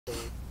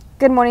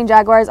Good morning,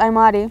 Jaguars. I'm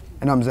Lottie.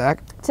 And I'm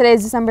Zach. Today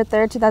is December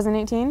 3rd,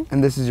 2018.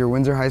 And this is your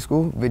Windsor High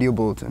School Video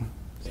Bulletin.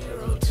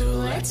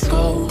 Let's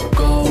go,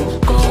 go, go,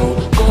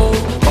 go, go,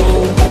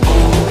 go.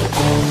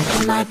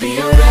 I might be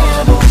a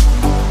rebel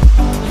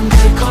and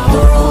break all the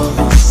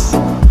rules.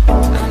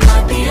 I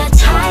might be a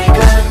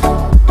tiger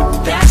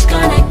that's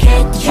gonna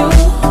get you.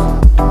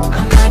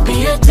 I might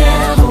be a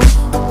devil,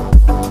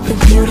 the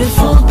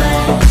beautiful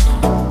bad.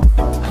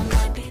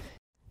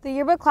 The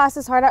yearbook class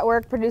is hard at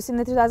work producing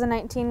the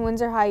 2019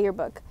 Windsor High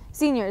yearbook.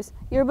 Seniors,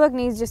 yearbook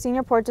needs your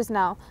senior portraits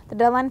now. The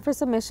deadline for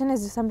submission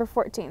is December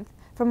 14th.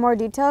 For more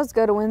details,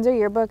 go to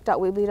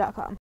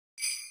windsoryearbook.weebly.com.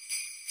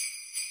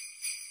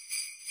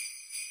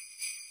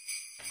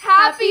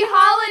 Happy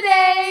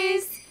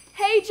holidays!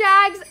 Hey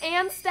Jags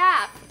and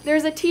staff!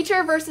 There's a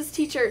teacher versus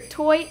teacher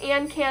toy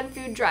and canned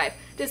food drive,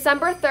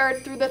 December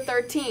 3rd through the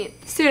 13th.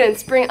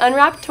 Students, bring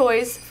unwrapped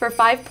toys for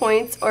 5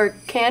 points or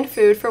canned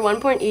food for 1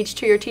 point each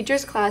to your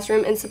teacher's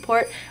classroom in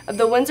support of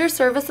the Windsor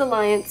Service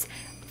Alliance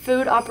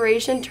Food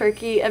Operation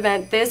Turkey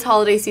event this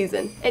holiday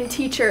season. And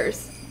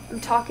teachers,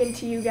 I'm talking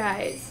to you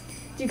guys.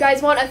 Do you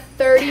guys want a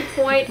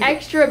 30-point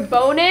extra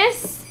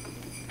bonus?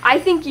 I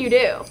think you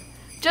do.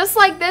 Just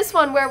like this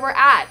one where we're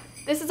at.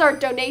 This is our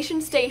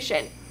donation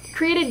station.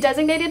 Create a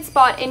designated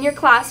spot in your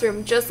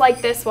classroom just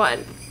like this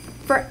one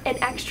for an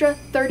extra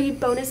 30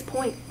 bonus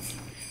points.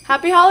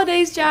 Happy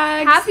holidays,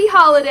 Jags! Happy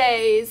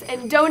holidays,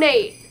 and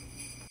donate!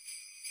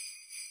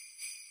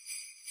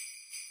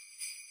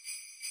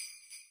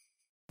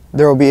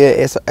 There will be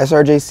a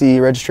SRJC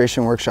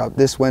registration workshop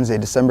this Wednesday,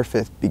 December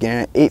 5th, beginning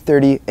at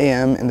 8:30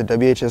 a.m. in the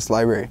WHS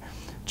library.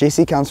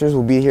 JC counselors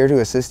will be here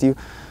to assist you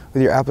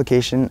with your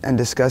application and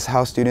discuss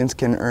how students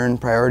can earn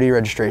priority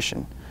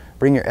registration.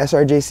 Bring your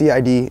SRJC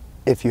ID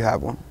if you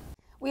have one.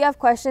 We have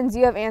questions,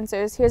 you have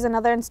answers. Here's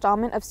another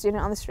installment of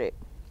Student on the Street.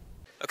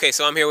 Okay,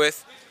 so I'm here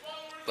with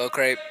Low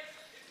crepe.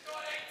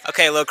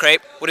 Okay, Low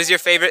Crepe, what is your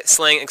favorite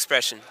slang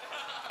expression?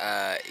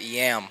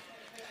 Yam.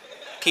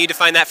 Can you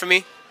define that for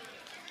me?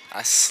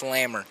 A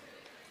slammer.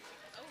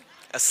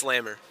 A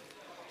slammer.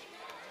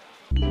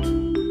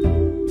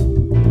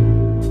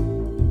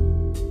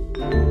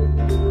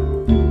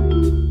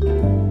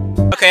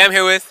 Okay, I'm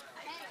here with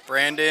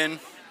Brandon.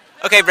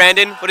 Okay,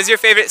 Brandon, what is your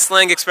favorite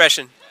slang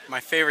expression? My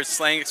favorite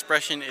slang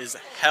expression is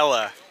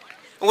hella.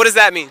 And what does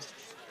that mean?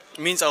 It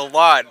means a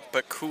lot,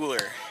 but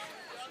cooler.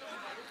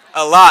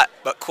 A lot,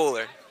 but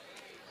cooler.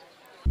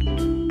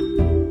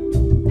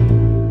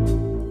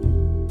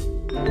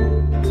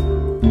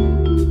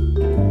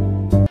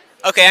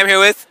 Okay, I'm here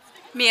with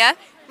Mia.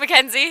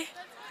 Mackenzie.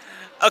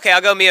 Okay,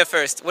 I'll go Mia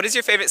first. What is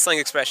your favorite slang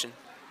expression?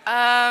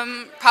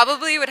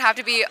 Probably would have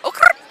to be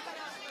okr.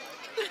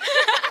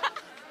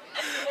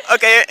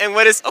 Okay, and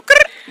what does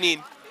okr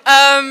mean?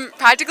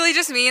 Practically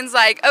just means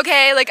like,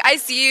 okay, like I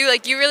see you,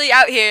 like you really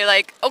out here,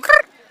 like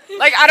okr.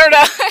 Like I don't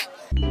know.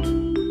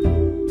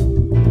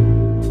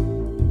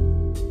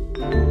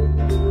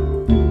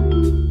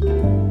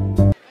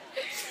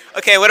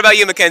 Okay, what about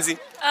you, Mackenzie?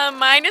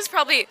 Mine is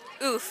probably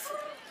oof.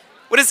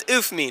 What does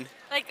oof mean?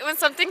 Like when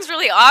something's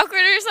really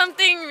awkward or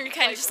something, you're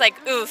kind of just like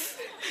oof,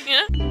 you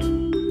know?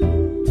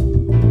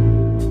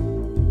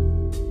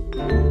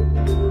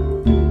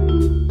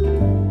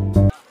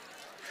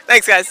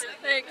 Thanks, guys.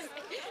 Thanks.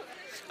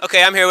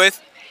 Okay, I'm here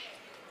with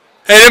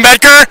Aiden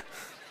Bedker.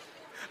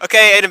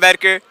 Okay, Aiden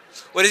Bedker.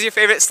 What is your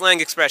favorite slang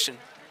expression?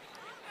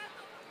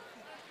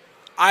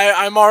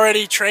 I'm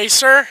already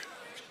Tracer.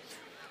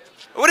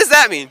 What does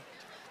that mean?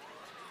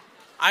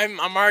 I'm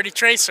already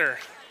Tracer.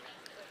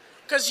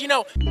 Because, you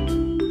know...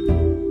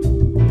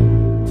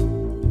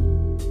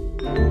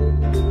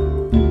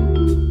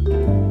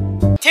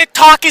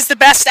 TikTok is the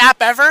best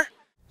app ever.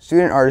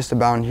 Student artists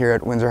abound here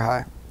at Windsor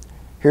High.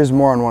 Here's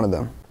more on one of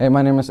them. Hey,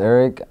 my name is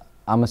Eric.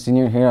 I'm a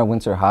senior here at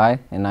Windsor High,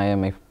 and I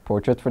am a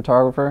portrait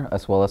photographer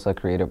as well as a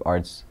creative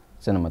arts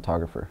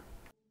cinematographer.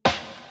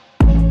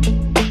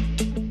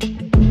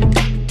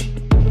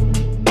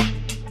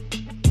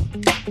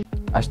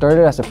 I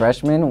started as a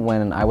freshman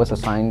when I was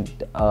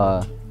assigned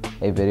a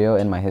video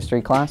in my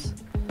history class,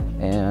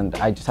 and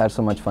I just had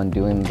so much fun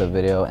doing the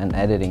video and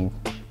editing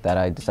that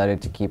I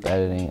decided to keep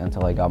editing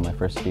until I got my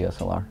first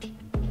DSLR.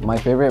 My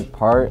favorite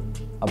part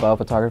about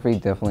photography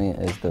definitely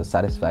is the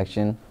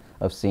satisfaction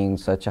of seeing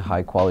such a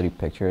high quality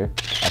picture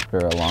after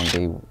a long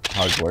day of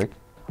hard work.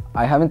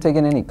 I haven't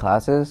taken any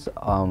classes.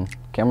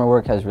 Camera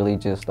work has really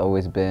just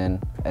always been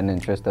an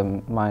interest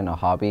of mine, a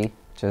hobby.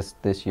 Just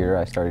this year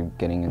I started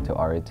getting into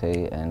RIT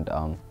and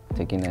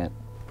taking it,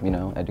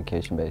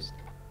 education based.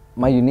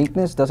 My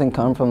uniqueness doesn't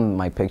come from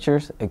my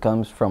pictures, it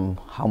comes from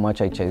how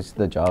much I chase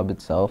the job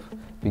itself,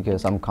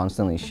 because I'm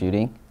constantly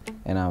shooting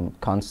and I'm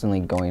constantly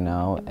going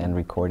out and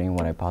recording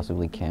what I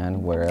possibly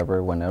can,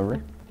 wherever,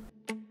 whenever.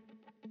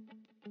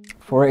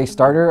 For a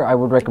starter, I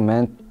would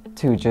recommend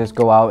to just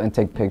go out and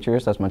take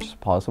pictures as much as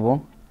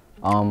possible.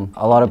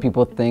 A lot of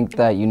people think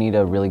that you need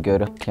a really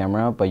good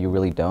camera, but you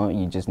really don't.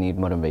 You just need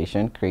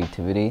motivation,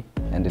 creativity,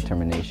 and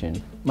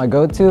determination. My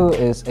go-to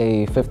is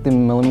a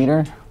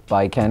 50mm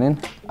by Canon.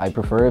 I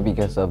prefer it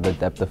because of the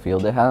depth of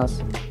field it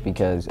has,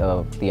 because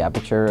of the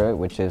aperture,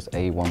 which is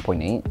a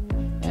 1.8,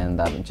 and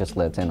that just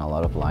lets in a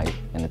lot of light,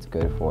 and it's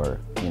good for,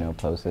 you know,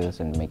 poses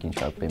and making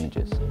sharp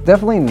images.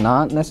 Definitely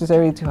not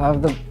necessary to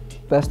have the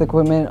best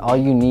equipment. All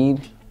you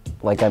need,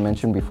 like I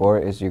mentioned before,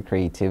 is your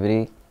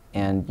creativity,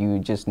 and you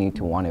just need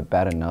to want it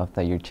bad enough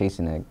that you're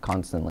chasing it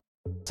constantly.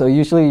 So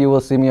usually you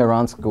will see me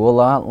around school a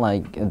lot,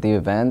 like at the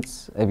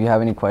events. If you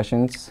have any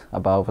questions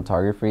about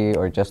photography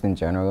or just in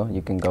general,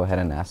 you can go ahead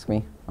and ask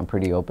me. I'm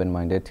pretty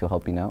open-minded to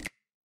helping out.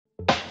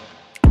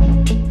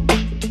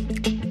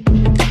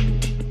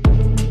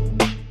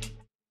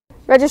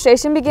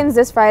 Registration begins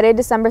this Friday,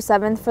 December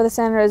 7th for the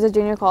Santa Rosa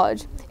Junior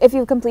College. If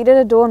you've completed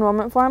a dual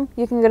enrollment form,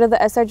 you can go to the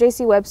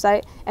SRJC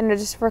website and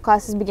register for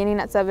classes beginning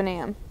at 7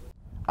 a.m.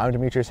 I'm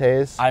Demetrius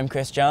Hayes. I'm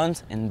Chris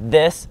Jones, and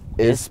this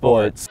is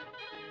Sports.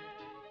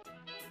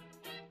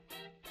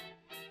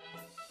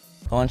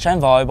 The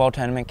Lunchtime Volleyball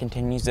Tournament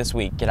continues this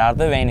week. Get out of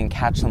the rain and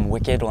catch some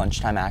wicked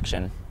lunchtime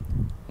action.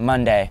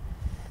 Monday,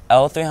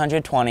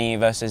 L320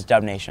 versus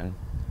Dub Nation.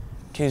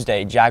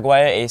 Tuesday, Jaguar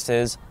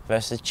Aces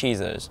versus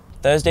Cheezers.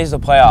 Thursday's the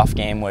playoff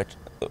game, which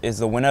is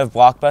the winner of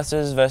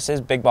Blockbusters versus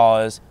Big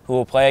Ballers, who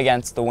will play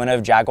against the winner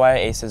of Jaguar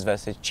Aces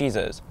versus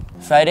Cheezers.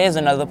 Friday is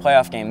another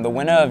playoff game, the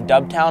winner of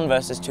Dubtown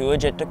versus Too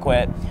Legit to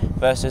Quit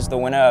versus the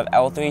winner of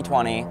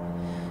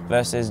L320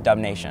 versus Dub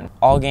Nation.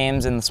 All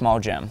games in the small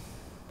gym.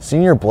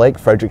 Senior Blake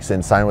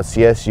Fredrickson signed with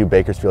CSU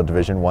Bakersfield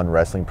Division I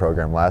wrestling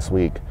program last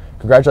week.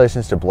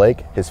 Congratulations to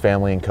Blake, his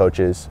family and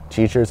coaches,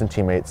 teachers and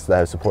teammates that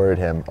have supported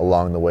him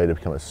along the way to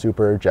become a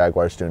super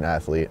Jaguar student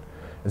athlete.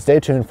 And stay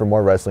tuned for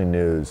more wrestling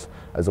news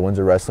as the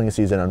Windsor wrestling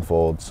season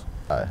unfolds.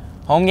 Bye.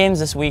 Home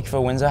games this week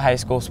for Windsor High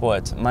School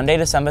sports. Monday,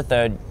 December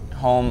 3rd,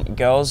 home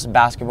girls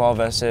basketball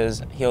versus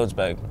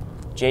Healdsburg.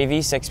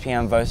 JV 6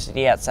 p.m.,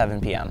 varsity at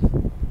 7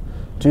 p.m.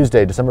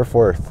 Tuesday, December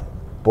 4th,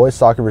 boys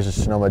soccer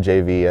versus Sonoma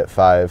JV at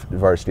 5,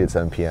 varsity at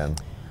 7 p.m.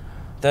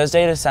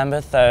 Thursday,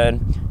 December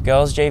 3rd,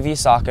 girls JV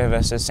soccer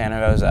versus Santa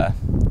Rosa.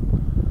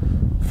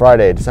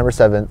 Friday, December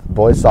 7th,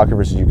 boys soccer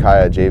versus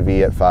Ukiah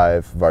JV at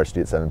 5,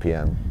 varsity at 7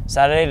 p.m.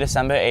 Saturday,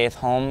 December 8th,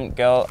 home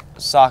girl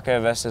soccer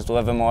versus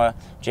Livermore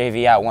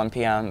JV at 1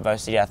 p.m.,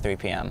 varsity at 3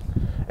 p.m.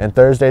 And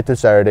Thursday through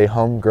Saturday,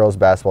 home girls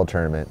basketball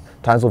tournament.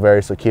 Times will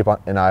vary, so keep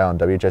an eye on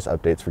WHS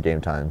updates for game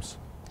times.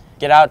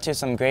 Get out to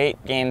some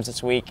great games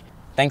this week.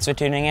 Thanks for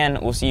tuning in.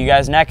 We'll see you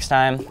guys next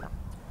time.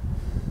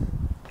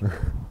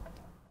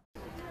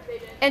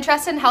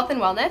 Interested in health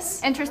and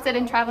wellness? Interested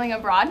in traveling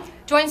abroad?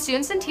 Join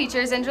students and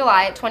teachers in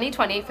July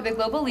 2020 for the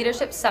Global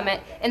Leadership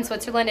Summit in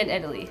Switzerland and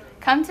Italy.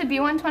 Come to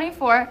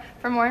B124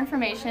 for more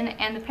information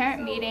and the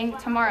parent meeting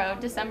tomorrow,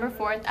 December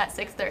 4th at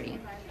 6:30.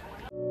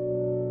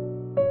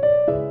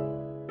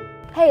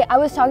 Hey, I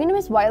was talking to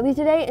Miss Wiley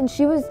today and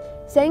she was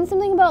saying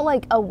something about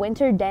like a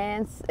winter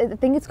dance. I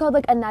think it's called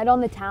like A Night on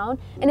the Town,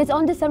 and it's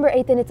on December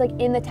 8th and it's like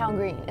in the town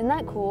green. Isn't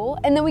that cool?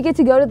 And then we get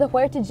to go to the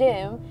Huerta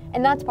gym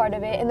and that's part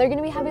of it, and they're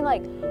gonna be having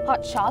like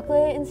hot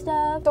chocolate and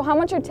stuff. So how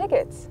much are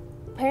tickets?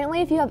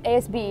 Apparently if you have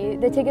ASB,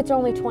 the tickets are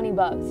only 20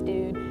 bucks,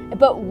 dude.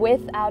 But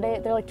without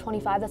it, they're like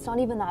 25. That's not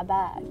even that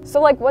bad.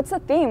 So like what's the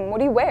theme? What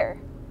do you wear?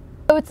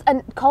 So it's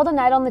called A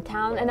Night on the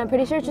Town, and I'm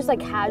pretty sure it's just like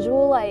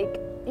casual, like,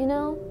 you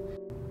know?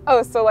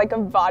 Oh, so like a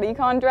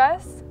bodycon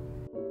dress?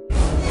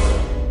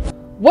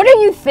 What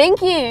are you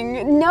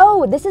thinking?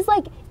 No, this is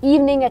like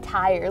evening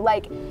attire.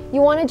 Like,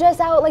 you want to dress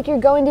out like you're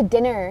going to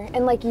dinner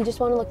and like you just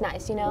want to look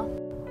nice, you know?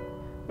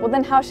 Well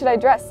then how should I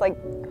dress? Like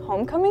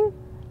homecoming?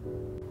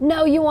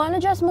 No, you want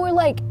to dress more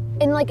like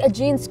in like a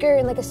jean skirt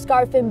and like a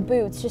scarf and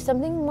boots. Just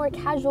something more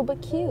casual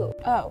but cute.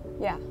 Oh,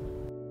 yeah.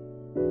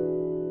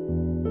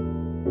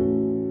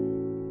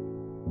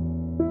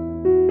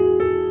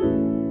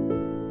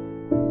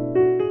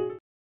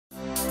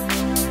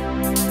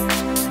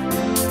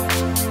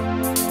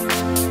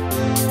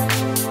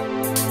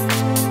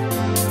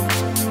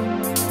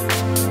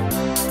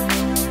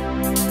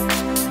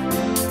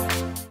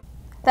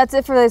 That's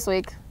it for this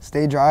week.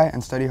 Stay dry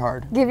and study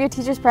hard. Give your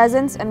teachers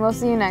presents, and we'll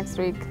see you next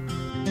week.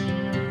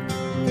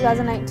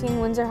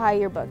 2019 Windsor High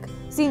Yearbook.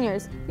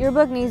 Seniors,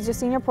 yearbook needs your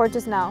senior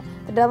portraits now.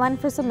 The deadline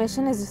for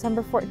submission is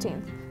December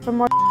 14th. For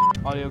more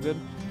audio good,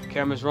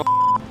 cameras roll.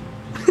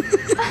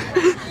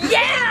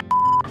 Yeah!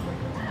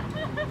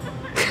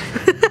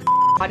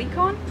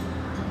 Bodycon?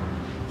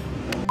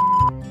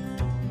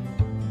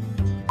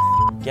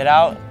 Get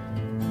out